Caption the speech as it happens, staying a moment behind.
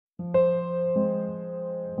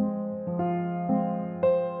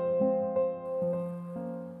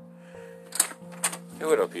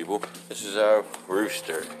what up, people? This is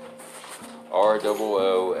Rooster, Rooster,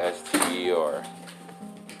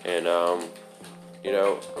 and I'm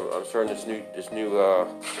starting this new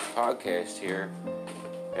podcast here,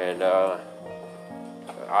 and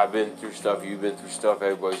I've been through stuff, you've been through stuff,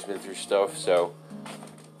 everybody's been through stuff. So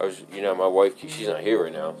my wife, she's not here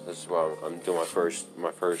right now. This is why I'm doing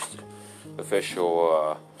my first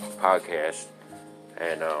official podcast,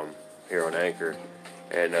 and here on Anchor,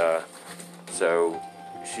 and so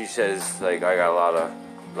she says, like, I got a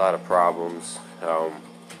lot of problems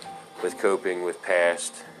with coping with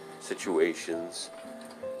past situations,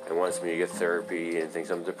 and wants me to get therapy, and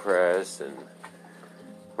thinks I'm depressed, and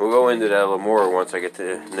we'll go into that a little more once I get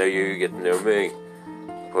to know you, get to know me.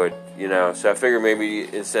 But so I figured maybe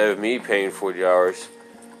instead of me paying $40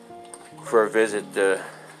 for a visit to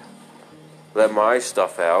let my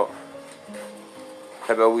stuff out,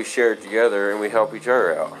 how about we share it together and we help each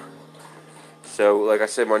other out? So, like I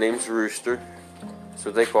said, my name's Rooster. That's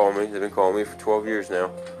what they call me. They've been calling me for 12 years now.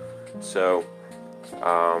 So,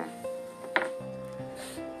 my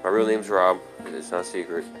real name's Rob. It's not a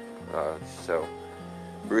secret. So,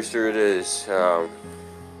 Rooster it is.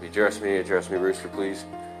 Address me Rooster, please.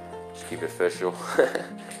 Just keep it official.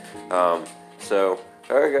 So,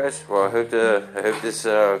 alright guys. Well, I hope this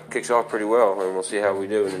kicks off pretty well, and we'll see how we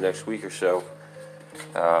do in the next week or so.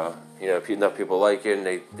 Enough people like it,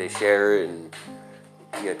 and they share it, and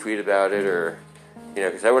tweet about it, or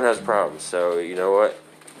because everyone has problems. So you know what?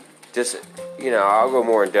 Just I'll go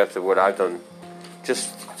more in depth of what I've done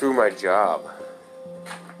just through my job,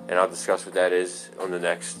 and I'll discuss what that is on the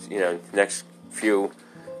next few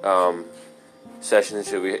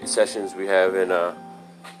sessions we have, and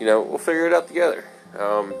we'll figure it out together.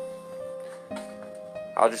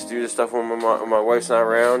 I'll just do this stuff when my wife's not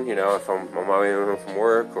around, if I'm on my way home from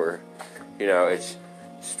work, or, it's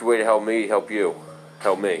just a way to help me, help you,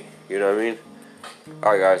 help me, you know what I mean?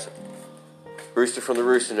 Alright guys, Rooster from the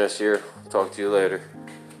Rooster Nest here, talk to you later.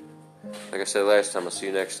 Like I said last time, I'll see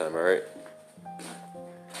you next time, alright?